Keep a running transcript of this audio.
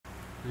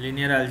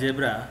linear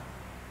algebra.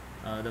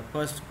 The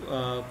first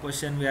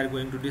question we are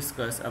going to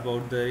discuss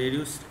about the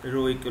reduced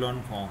row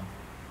echelon form.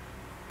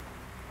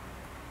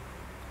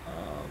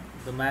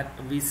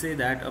 We say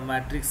that a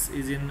matrix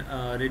is in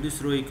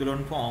reduced row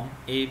echelon form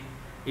if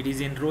it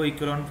is in row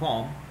echelon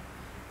form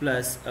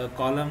plus a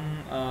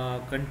column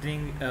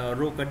containing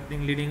row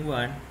containing leading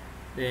one,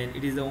 then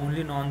it is the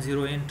only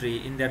non-zero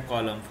entry in that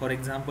column. For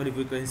example, if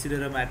we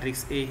consider a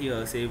matrix A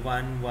here, say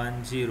 1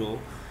 1 0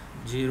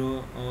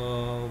 0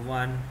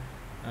 1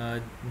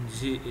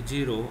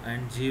 0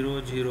 and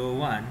 0 0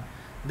 1,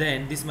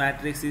 then this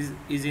matrix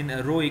is in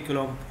a row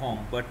echelon form,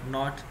 but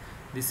not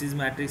this is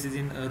matrix is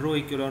in a row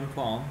echelon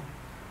form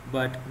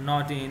but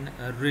not in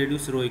a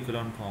reduced row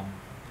echelon form.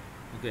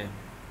 Okay,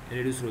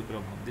 reduced row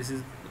echelon form, this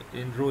is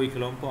in row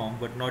echelon form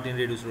but not in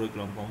reduced row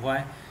echelon form.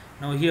 Why?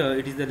 Now here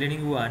it is the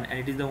leading one and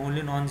it is the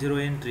only non-zero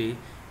entry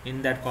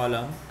in that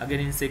column. Again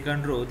in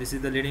second row this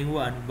is the leading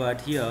one,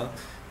 but here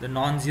the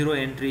non-zero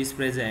entry is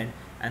present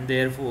and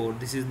therefore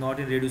this is not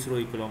in reduced row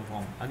echelon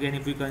form. Again,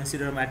 if we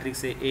consider matrix,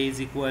 say A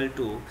is equal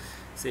to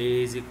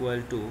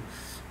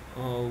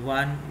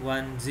 1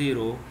 1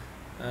 0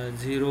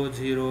 0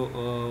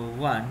 0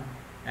 1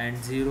 and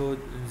 0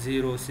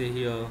 0, say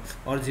here,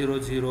 or 0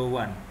 0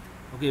 1.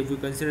 Okay, if we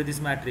consider this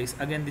matrix,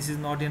 again this is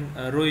not in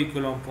row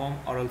echelon form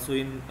or also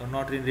in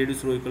not in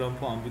reduced row echelon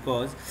form,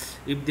 because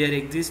if there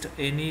exists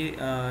any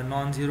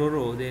non-zero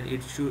row, then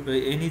it should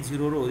any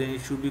zero row, then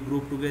it should be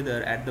grouped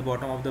together at the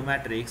bottom of the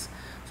matrix.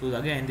 So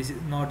again this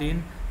is not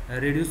in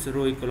reduced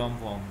row echelon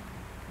form.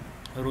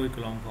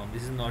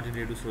 This is not in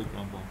reduced row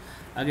echelon form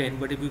again.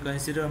 But if we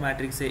consider a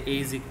matrix, say A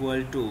is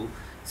equal to,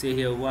 say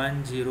here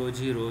 1 0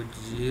 0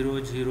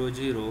 0 0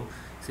 0,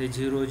 say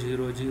 0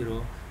 0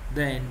 0,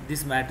 then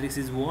this matrix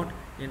is what?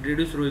 In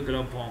reduced row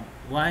echelon form.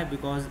 Why?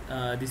 Because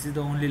this is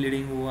the only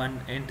leading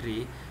one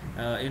entry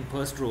in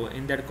first row.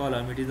 In that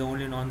column it is the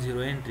only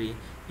non-zero entry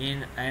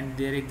in, and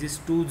there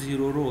exist two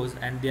zero rows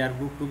and they are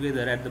grouped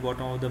together at the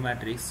bottom of the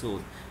matrix.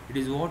 So it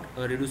is what?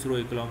 A reduced row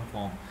echelon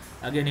form.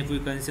 Again, if we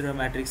consider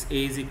matrix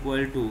A is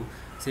equal to,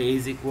 say A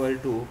is equal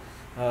to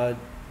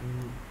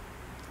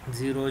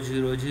 0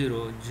 0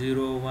 0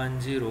 0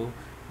 1 0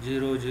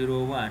 0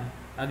 0 1,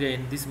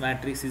 again this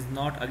matrix is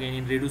not again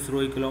in reduced row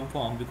echelon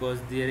form because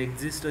there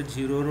exists a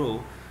zero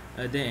row,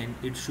 then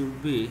it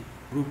should be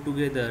grouped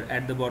together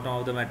at the bottom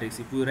of the matrix.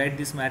 If we write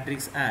this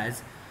matrix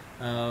as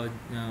 0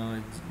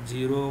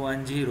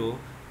 1 0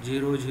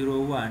 0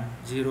 0 1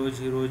 0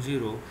 0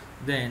 0,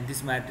 then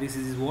this matrix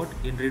is what?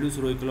 In reduced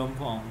row echelon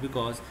form,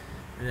 because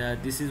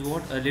this is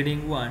what? A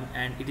leading one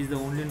and it is the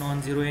only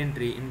non-zero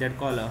entry in that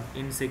column.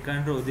 In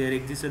second row there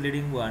exists a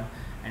leading one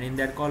and in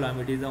that column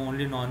it is the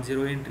only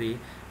non-zero entry,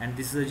 and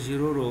this is a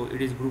zero row,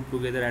 it is grouped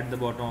together at the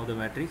bottom of the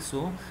matrix.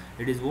 So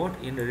it is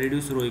what? In the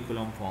reduced row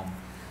echelon form.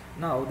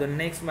 Now the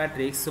next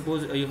matrix,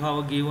 suppose you have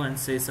a given,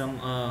 say some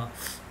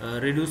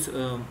reduced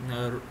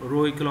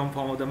row echelon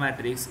form of the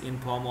matrix in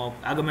form of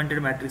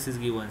augmented matrix is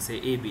given,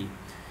 say AB,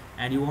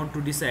 and you want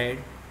to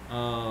decide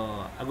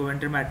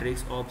augmented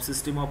matrix of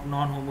system of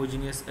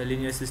non-homogeneous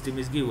linear system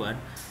is given,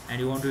 and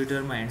you want to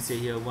determine, say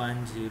here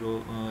 1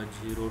 0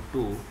 0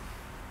 2,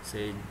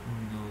 say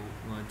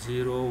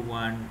 0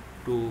 1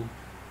 2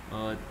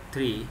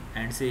 3,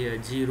 and say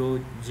here 0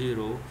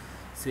 0,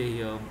 say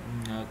here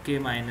k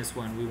minus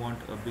 1. We want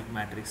a big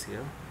matrix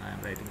here. I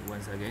am writing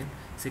once again.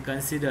 Say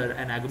consider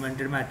an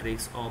augmented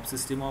matrix of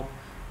system of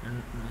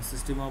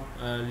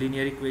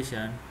linear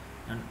equation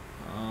and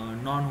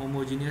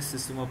non-homogeneous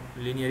system of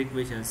linear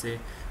equations, say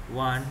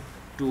 1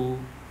 2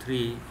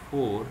 3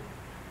 4.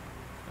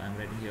 I am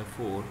writing here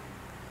 4,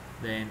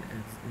 then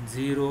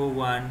 0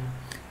 1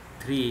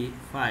 3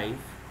 5,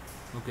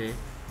 okay,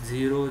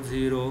 0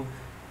 0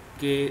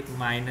 k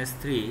minus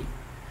 3,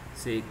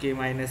 say k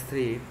minus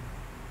 3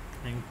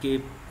 and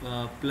k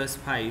plus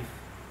 5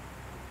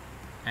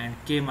 and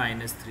k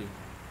minus 3.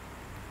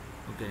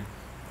 Okay,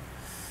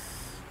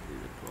 this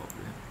is a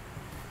problem.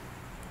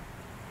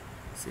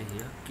 Say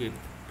here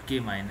k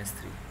minus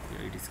 3,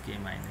 here it is k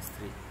minus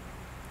 3.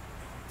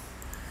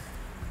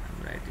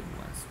 I'm writing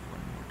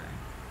one more time.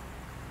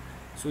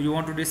 So you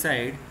want to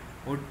decide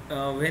what,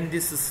 when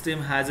this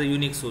system has a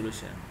unique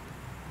solution.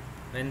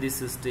 When this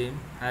system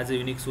has a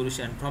unique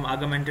solution from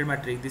augmented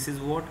matrix, this is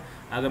what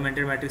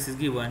augmented matrix is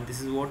given.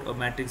 This is what a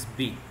matrix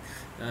B.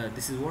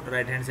 This is what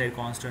right hand side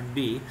constant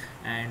B,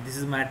 and this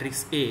is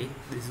matrix A.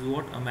 This is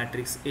what a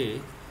matrix A.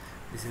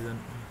 This is a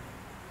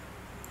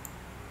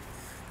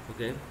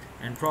okay.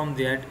 And from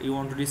that you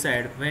want to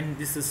decide when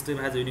this system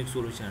has a unique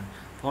solution.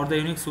 For the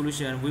unique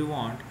solution, we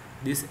want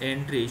this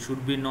entry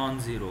should be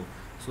non-zero.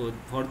 So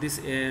for this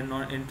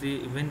non-entry,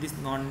 when this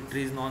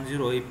non-entry is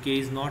non-zero, if k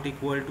is not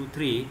equal to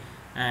 3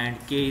 and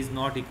k is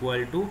not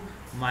equal to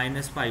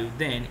minus 5,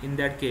 then in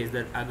that case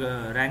the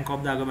rank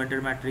of the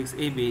augmented matrix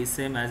AB is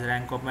same as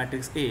rank of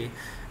matrix A,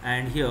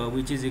 and here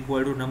which is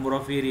equal to number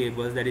of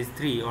variables, that is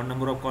 3, or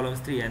number of columns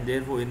 3, and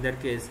therefore in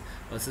that case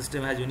a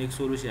system has unique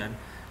solution.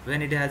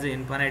 When it has an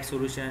infinite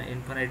solution,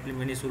 infinitely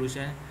many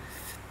solution,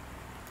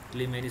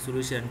 claim any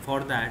solution. For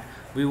that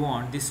we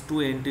want this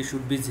two entry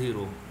should be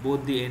 0,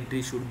 both the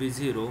entries should be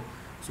 0.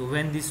 So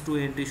when these two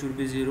entries should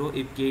be 0,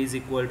 if k is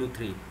equal to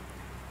 3,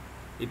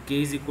 if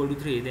k is equal to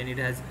 3, then it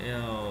has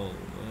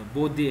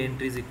both the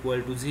entries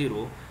equal to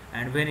 0.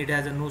 And when it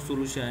has a no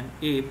solution,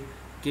 if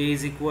k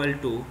is equal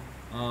to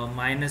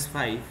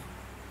 -5,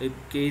 if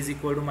k is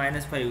equal to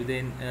 -5,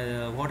 then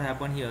what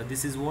happen here,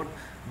 this is what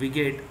we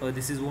get,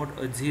 this is what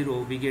a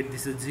 0 we get,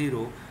 this is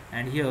 0,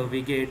 and here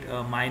we get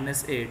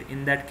 -8.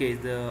 In that case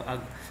the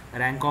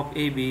rank of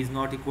AB is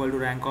not equal to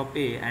rank of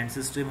A, and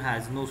system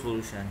has no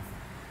solution.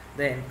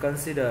 Then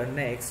consider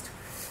next,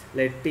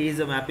 let T is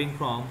a mapping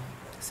from,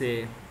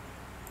 say,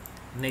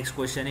 next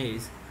question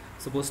is,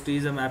 suppose T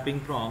is a mapping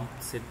from,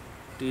 say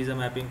T is a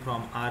mapping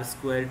from R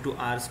square to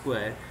R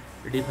square,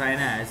 defined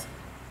as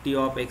T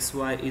of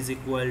xy is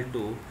equal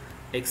to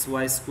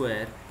xy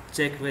square.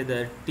 Check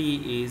whether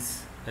T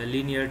is a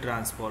linear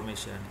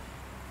transformation.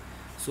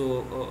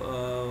 So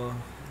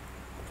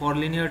for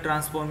linear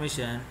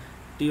transformation,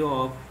 T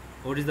of,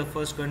 what is the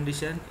first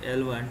condition,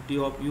 L1, T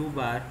of u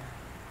bar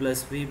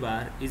plus v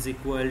bar is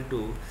equal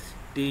to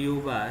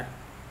tu bar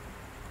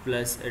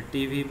plus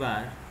tv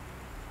bar,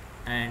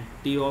 and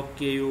T of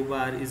ku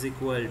bar is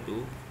equal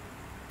to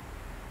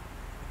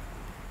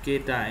k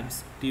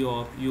times T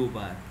of u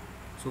bar.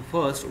 So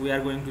first we are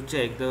going to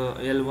check the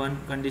L1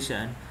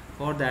 condition.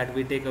 For that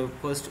we take a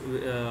first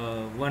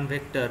one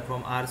vector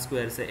from R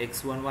square, say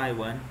x1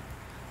 y1,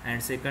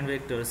 and second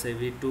vector, say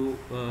v2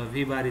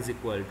 v bar is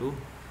equal to,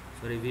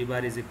 v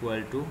bar is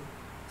equal to,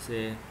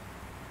 say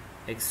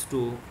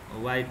x2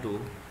 y2.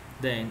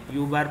 Then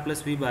u bar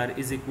plus v bar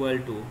is equal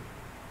to,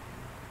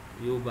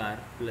 u bar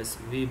plus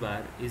v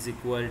bar is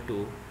equal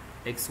to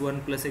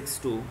x1 plus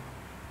x2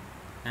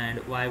 and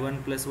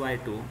y1 plus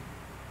y2.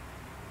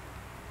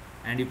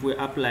 And if we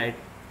apply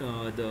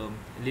the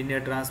linear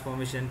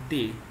transformation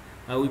T,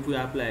 if we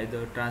apply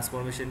the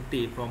transformation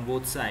T from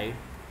both sides,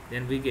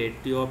 then we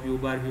get T of u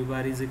bar v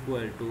bar is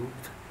equal to,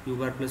 u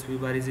bar plus v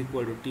bar is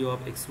equal to T of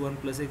x1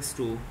 plus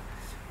x2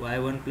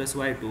 y1 plus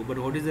y2. But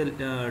what is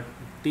the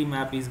T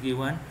map is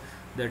given?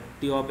 The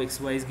T of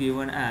xy is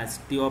given as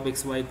T of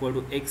xy equal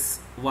to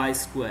xy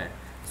square.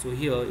 So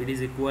here it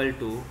is equal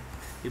to,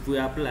 if we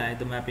apply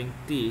the mapping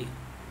T,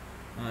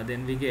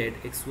 then we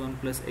get x1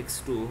 plus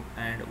x2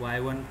 and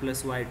y1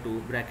 plus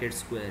y2 bracket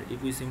square.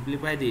 If we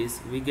simplify this,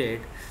 we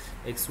get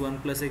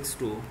x1 plus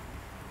x2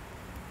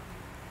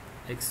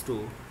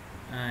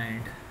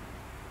 and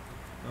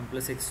 1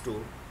 plus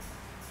x2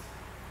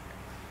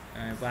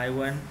 and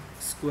y1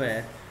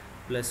 square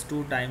plus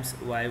 2 times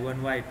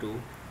y1 y2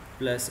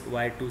 plus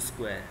y2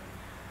 square.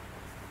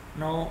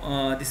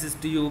 Now this is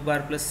tu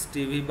bar plus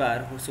tv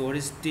bar. So what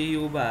is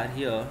tu bar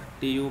here?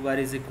 Tu bar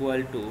is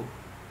equal to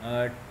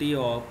T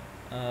of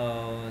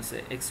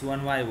say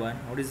x1 y1.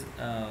 What is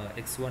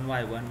x1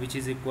 y1, which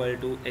is equal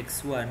to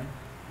x1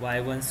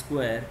 y1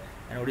 square.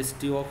 And what is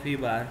T of v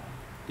bar?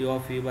 T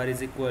of v bar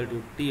is equal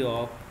to T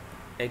of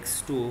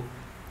x2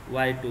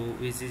 y2,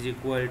 which is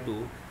equal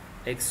to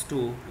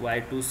x2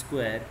 y2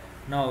 square.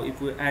 Now if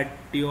we add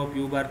T of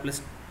u bar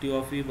plus T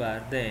of v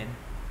bar, then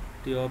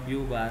T of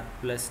u bar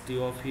plus T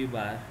of v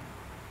bar,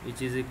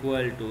 which is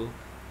equal to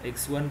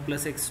x1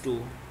 plus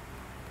x2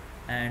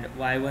 and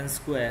y1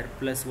 square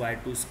plus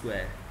y2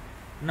 square.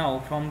 Now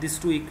from these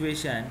two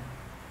equation,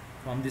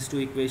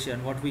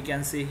 what we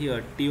can say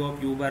here, T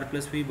of u bar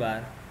plus v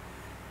bar,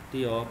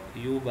 T of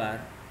u bar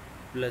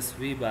plus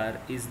v bar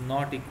is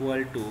not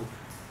equal to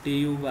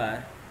tu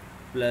bar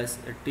plus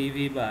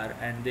tv bar,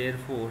 and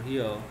therefore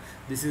here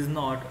this is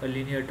not a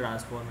linear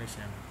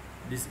transformation.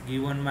 This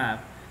given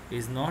map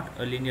is not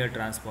a linear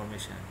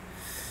transformation.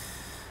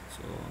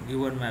 So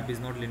given map is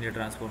not linear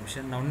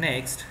transformation. Now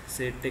next,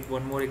 say take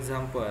one more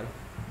example,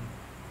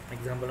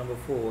 example number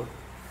 4.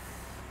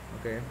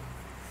 Okay,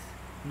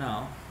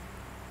 now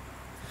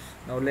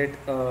let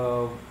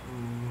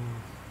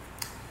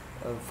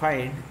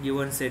find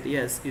given set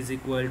S is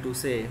equal to,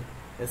 say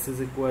S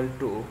is equal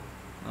to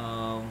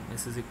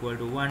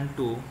 1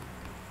 2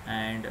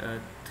 and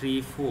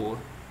 3 4,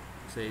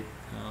 say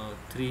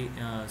 3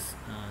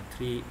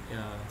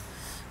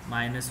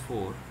 minus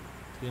 4,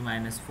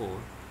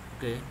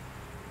 okay,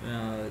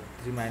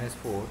 3 minus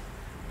 4,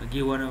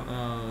 given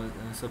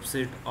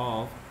subset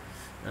of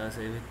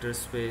say vector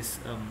space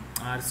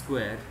R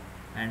square,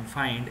 and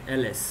find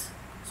LS,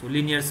 so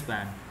linear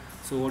span.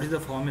 So what is the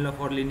formula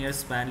for linear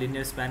span?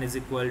 Linear span is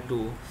equal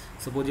to,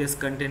 suppose just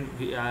contain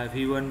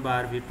v1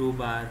 bar, v2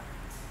 bar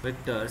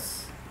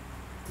vectors,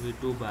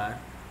 v2 bar,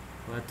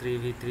 v3,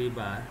 v3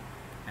 bar,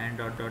 and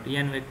dot dot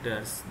n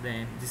vectors.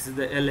 Then this is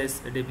the LS,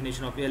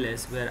 definition of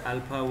LS, where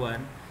alpha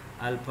 1,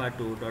 alpha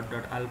 2 dot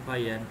dot alpha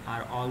n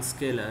are all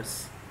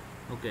scalars.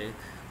 Okay,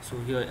 so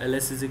here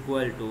LS is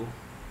equal to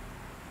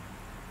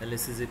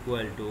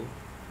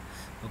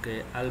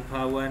okay,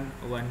 alpha 1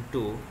 1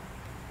 2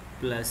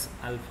 plus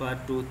alpha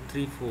 2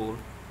 3 4,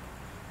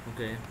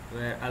 okay,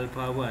 where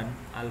alpha 1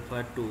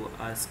 alpha 2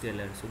 are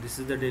scalar. So this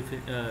is the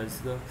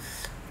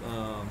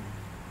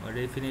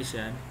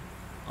definition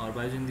or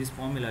by using this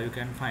formula you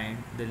can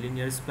find the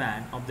linear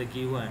span of the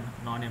given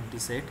non-empty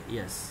set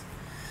S.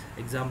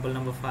 Example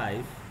number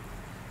 5,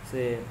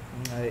 say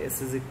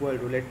S is equal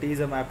to, let T is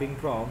a mapping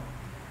from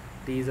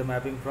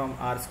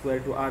R square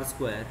to R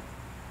square.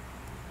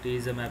 T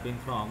is a mapping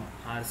from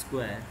R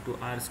square to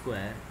R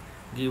square,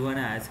 given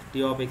as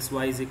T of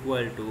xy is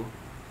equal to,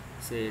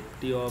 say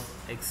T of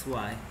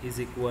xy is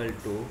equal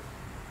to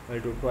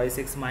twice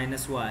x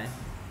minus y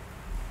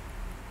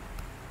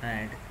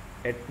and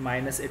at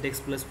minus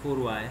 8x plus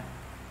 4y.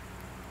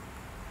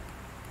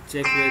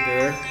 Check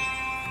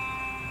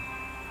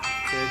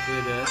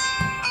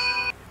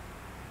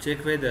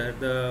whether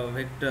the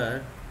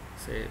vector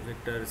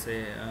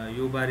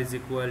u bar is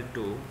equal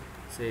to,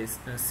 say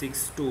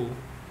 6 2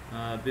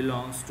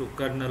 belongs to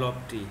kernel of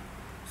T.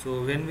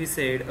 So when we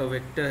said a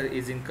vector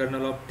is in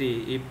kernel of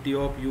T, if T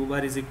of u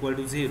bar is equal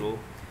to 0,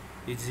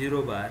 is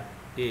 0 bar.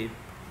 If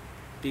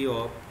T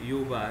of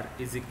u bar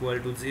is equal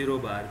to 0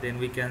 bar, then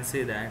we can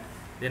say that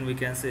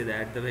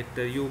the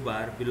vector u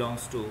bar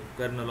belongs to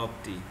kernel of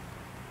T.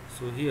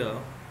 So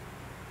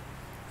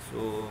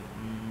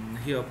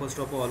here first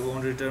of all we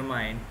want to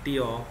determine T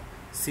of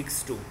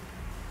 6 2.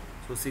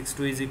 So 6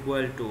 2 is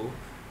equal to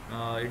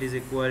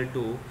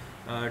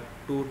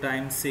 2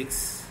 times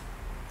 6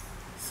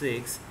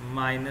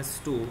 minus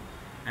 2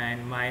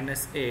 and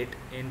minus 8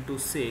 into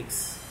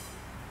 6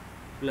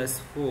 plus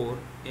 4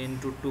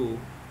 into 2.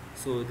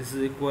 So this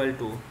is equal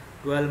to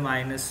 12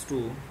 minus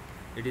 2,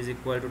 it is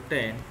equal to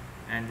 10,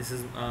 and this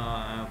is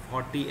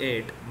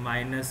 48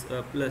 minus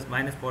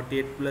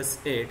 48 plus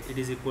 8, it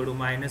is equal to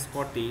minus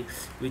 40,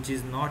 which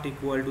is not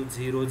equal to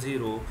 0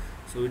 0.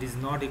 So it is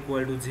not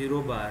equal to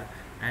 0 bar,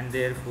 and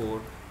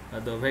therefore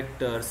the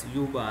vectors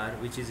u bar,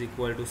 which is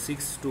equal to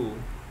 6 2,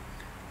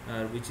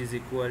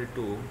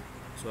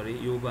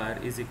 u bar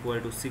is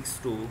equal to 6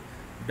 2,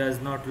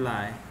 does not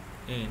lie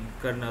in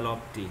kernel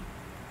of T,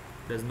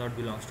 does not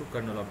belongs to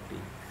kernel of T.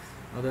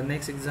 Now the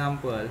next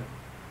example,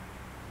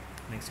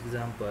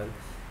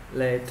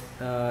 let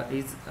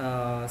is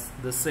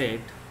the set,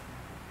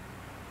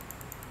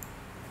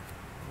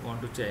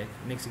 want to check.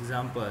 Next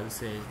example,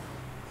 say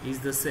is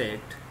the set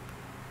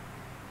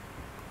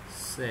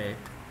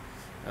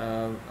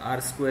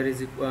R square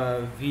is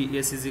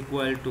Vs is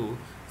equal to,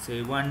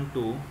 say 1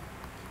 2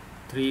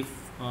 3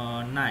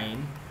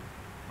 9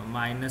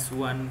 minus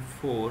 1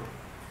 4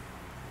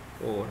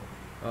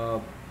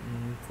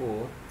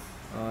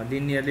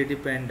 linearly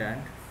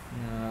dependent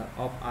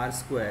of R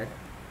square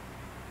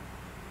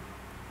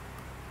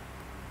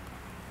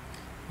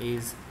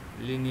is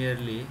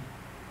linearly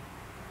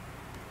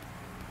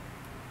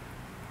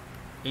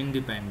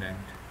independent.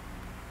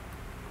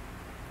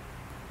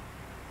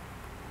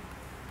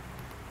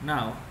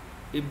 Now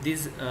if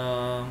this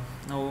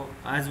now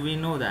as we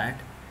know that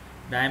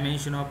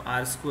dimension of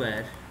R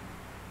square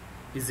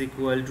is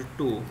equal to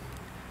 2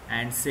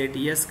 and set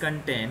S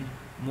contain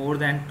more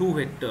than 2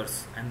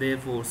 vectors, and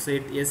therefore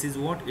set S is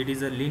what? It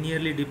is a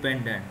linearly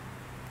dependent.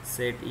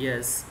 Set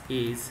S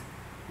is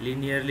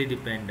linearly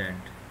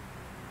dependent.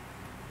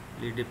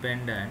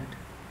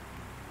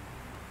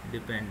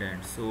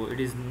 So it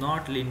is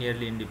not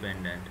linearly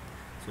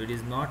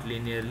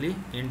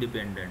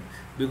independent.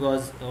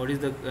 Because what is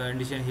the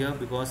condition here?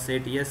 Because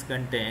set S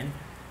contain,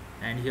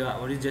 and here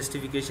what is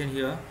justification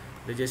here?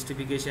 The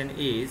justification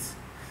is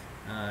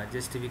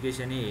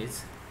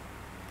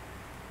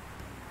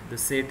the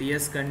set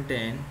S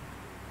contains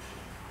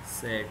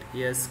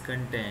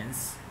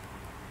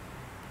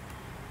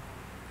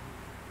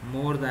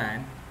more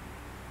than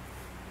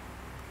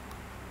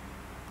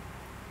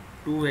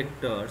 2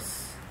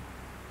 vectors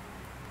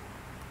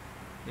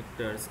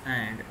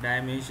and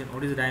dimension.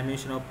 What is the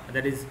dimension of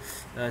that? Is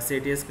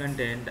set S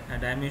contain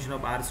dimension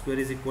of R square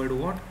is equal to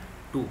what?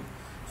 2.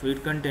 So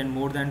it contains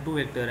more than 2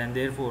 vector, and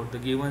therefore the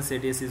given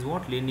set S is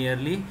what?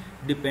 Linearly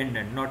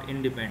dependent, not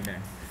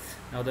independent.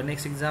 Now the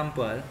next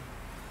example,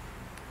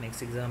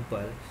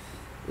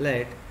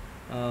 let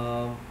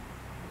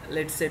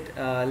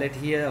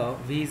here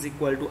V is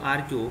equal to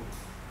R cube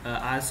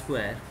R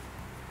square,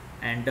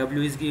 and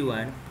W is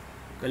given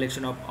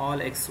collection of all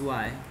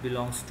xy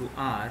belongs to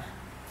R,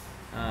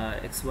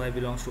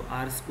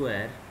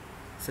 square,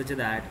 such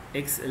that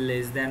x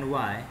less than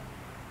y.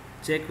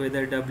 Check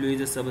whether W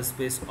is a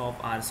subspace of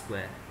R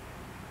square.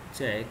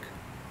 Check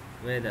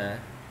whether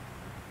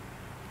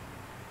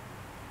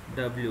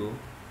W,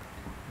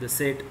 the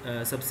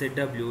subset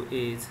W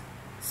is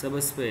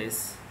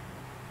subspace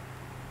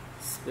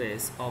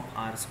of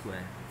R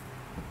square.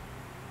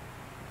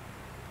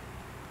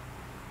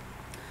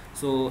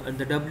 So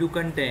the W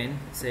contain,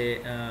 say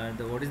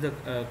what is the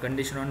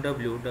condition on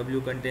W?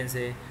 W contains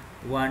a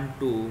 1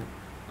 2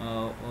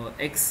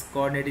 x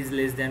coordinate is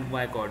less than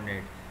y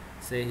coordinate.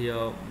 Say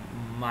here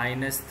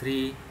minus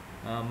 3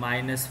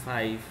 minus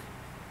 5,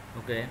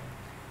 okay,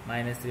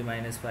 minus 3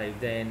 minus 5,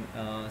 then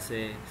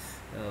say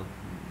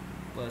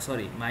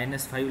sorry,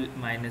 minus 5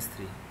 minus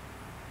 3,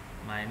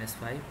 minus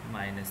 5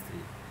 minus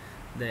 3,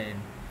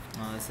 then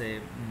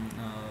say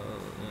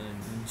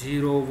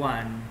 0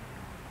 1,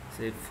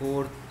 say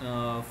 4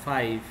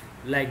 5,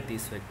 like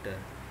this vector.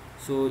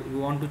 So we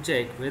want to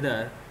check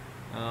whether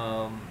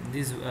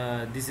this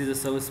is a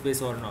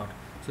subspace or not.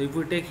 So if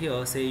we take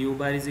here, say u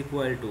bar is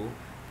equal to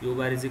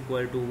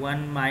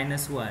 1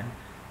 minus 1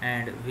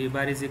 and v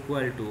bar is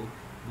equal to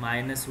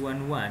minus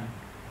 1 1.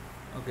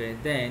 Okay,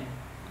 then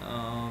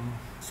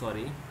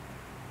sorry,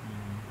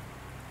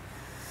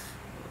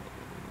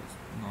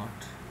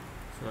 not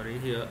sorry,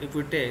 here if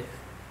we take,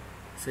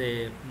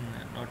 say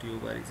not u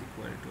bar is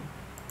equal to,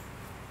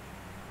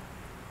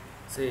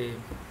 say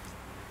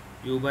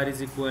u bar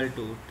is equal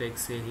to, take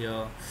say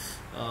here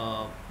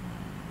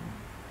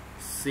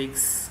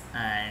 6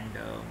 and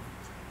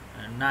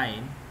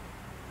 9.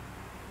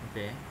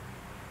 Okay,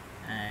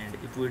 and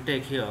if we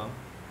take here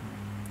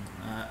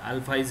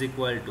alpha is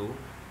equal to,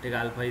 take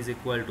alpha is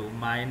equal to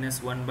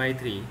minus 1 by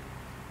 3,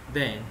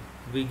 then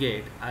we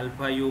get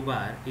alpha u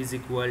bar is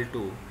equal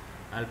to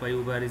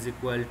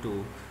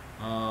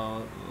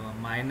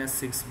minus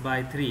 6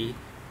 by 3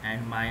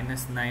 and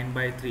minus 9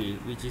 by 3,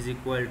 which is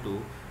equal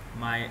to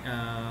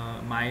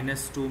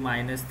minus 2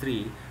 minus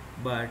 3,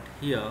 but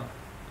here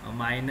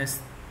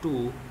minus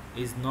 2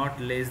 is not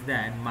less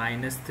than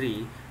minus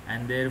 3,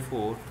 and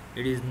therefore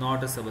it is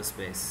not a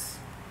subspace.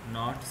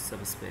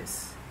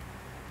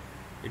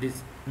 It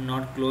is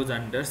not closed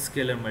under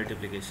scalar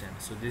multiplication.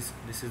 So this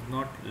is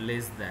not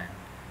less than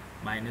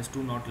minus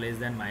 2, not less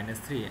than minus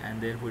 3,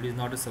 and therefore it is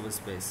not a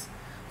subspace.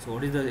 So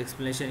what is the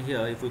explanation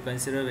here? If we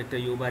consider vector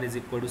u bar is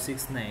equal to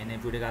 6 9,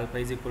 if we take alpha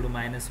is equal to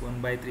minus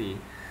 1 by 3,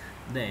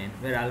 then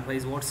where alpha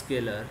is what,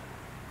 scalar,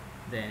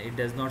 then it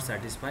does not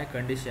satisfy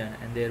condition,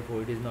 and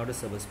therefore it is not a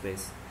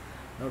subspace.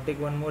 Now take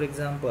one more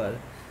example.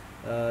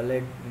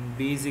 Let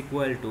b is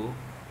equal to,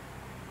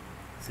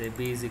 say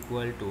b is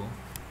equal to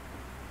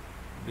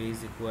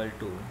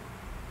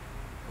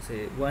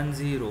say 1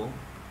 0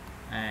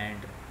 and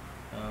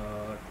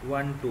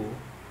 1 2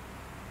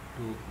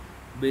 to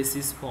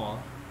basis for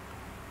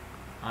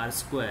r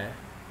square,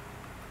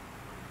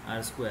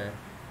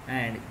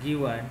 and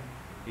given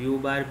u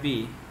bar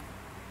b,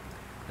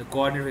 the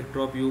coordinate vector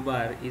of u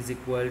bar is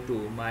equal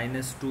to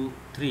minus 2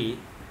 3,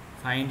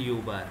 find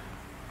u bar.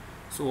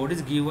 So what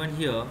is given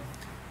here?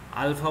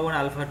 Alpha 1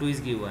 alpha 2 is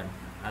given,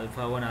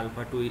 alpha 1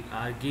 alpha 2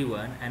 are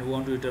given, and we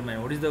want to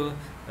determine what is the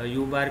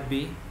u bar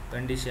b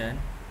condition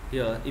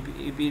here. If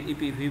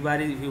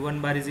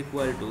v1 bar is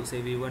equal to,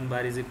 say v1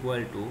 bar is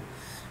equal to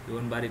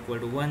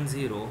 1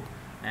 0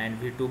 and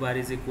v2 bar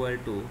is equal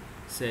to,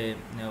 say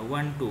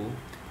 1 2,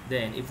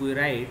 then if we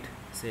write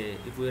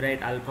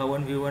alpha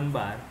 1 v1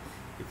 bar,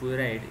 if we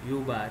write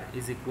u bar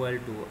is equal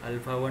to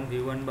alpha 1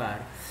 v1 bar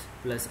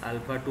plus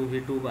alpha 2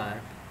 v2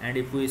 bar, and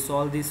if we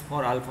solve this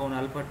for alpha 1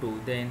 alpha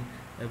 2, then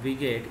we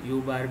get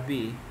u bar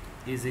b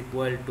is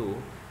equal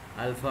to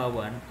alpha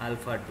 1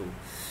 alpha 2.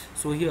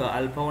 So here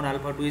alpha 1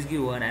 alpha 2 is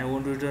given, and we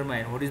want to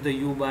determine what is the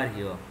u bar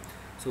here.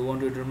 So we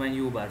want to determine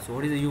u bar. So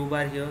what is the u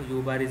bar here?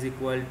 U bar is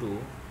equal to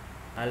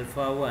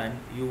alpha 1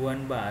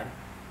 u1 bar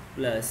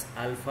plus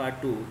alpha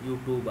 2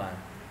 u2 bar.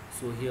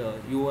 So here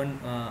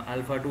u1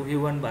 alpha 2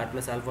 v1 bar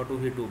plus alpha 2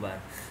 v2 bar.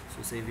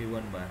 So say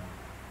v1 bar.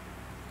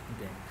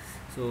 Okay.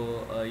 So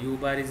u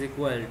bar is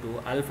equal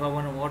to alpha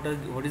 1. What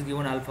is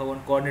given? Alpha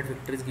 1 coordinate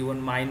vector is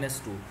given minus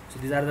 2. So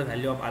these are the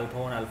value of alpha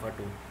 1 alpha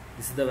 2.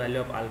 This is the value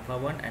of alpha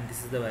 1 and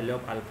this is the value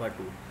of alpha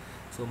 2.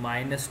 So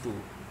minus 2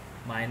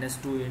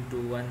 into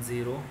 1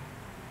 0,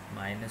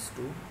 minus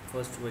 2,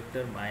 first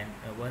vector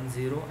 1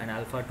 0, and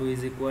alpha 2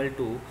 is equal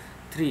to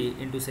 3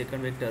 into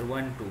second vector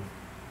 1 2,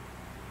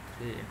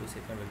 3 into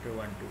second vector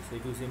 1 2. So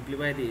if you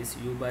simplify this,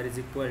 u bar is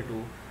equal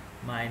to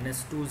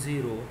minus 2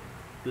 0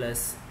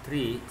 plus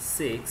 3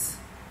 6.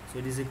 So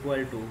it is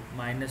equal to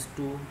minus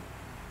 2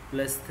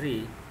 plus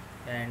 3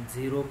 and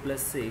 0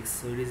 plus 6.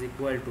 So it is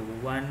equal to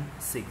 1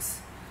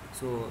 6.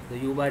 So the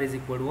u bar is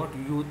equal to what?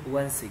 U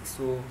 1 6.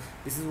 So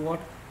this is what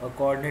a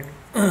coordinate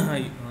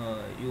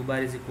u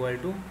bar is equal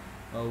to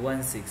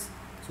 1 6.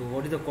 So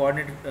what is the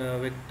coordinate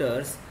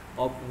vectors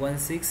of 1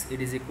 6?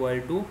 It is equal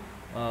to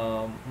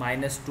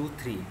minus 2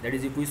 3. That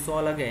is, if we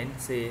solve again,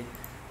 say,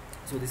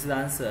 so this is the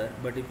answer,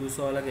 but if you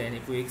solve again,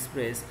 if we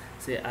express,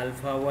 say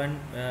alpha 1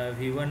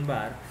 v1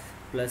 bar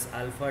plus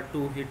alpha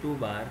 2 v2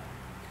 bar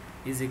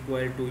is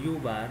equal to u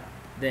bar,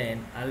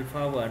 then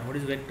alpha 1, what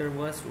is vector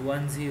was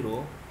 1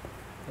 0,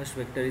 first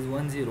vector is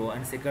 1 0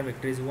 and second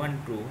vector is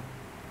 1 2,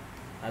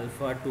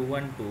 alpha 2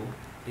 1 2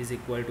 is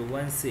equal to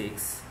 1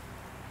 6,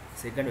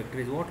 second vector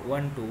is what?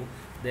 1 2,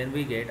 then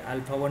we get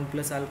alpha 1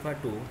 plus alpha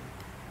 2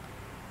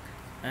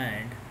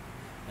 and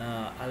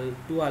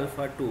 2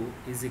 alpha 2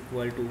 is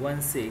equal to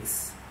 1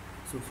 6.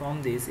 So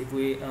from this, if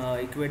we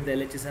equate the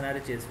LHS and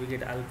RHS, we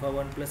get alpha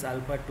 1 plus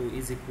alpha 2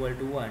 is equal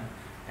to 1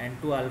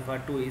 and 2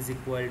 alpha 2 is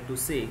equal to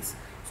 6.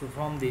 So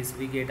from this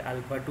we get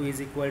alpha 2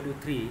 is equal to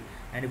 3,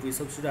 and if we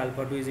substitute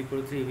alpha 2 is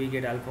equal to 3, we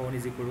get alpha 1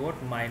 is equal to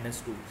what?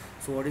 Minus 2.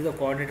 So what is the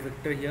coordinate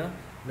vector here?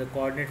 The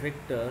coordinate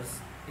vectors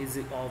is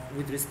of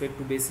with respect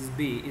to basis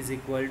B is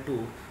equal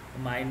to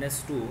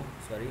minus 2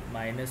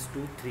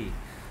 3.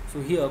 So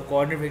here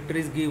coordinate vector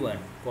is given,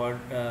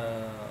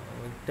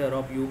 vector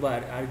of u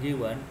bar are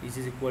given, which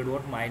is equal to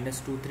what, minus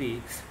 2 3.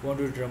 We want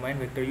to determine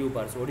vector u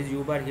bar. So what is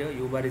u bar here?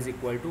 U bar is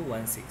equal to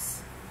 1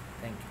 6.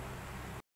 Thank you.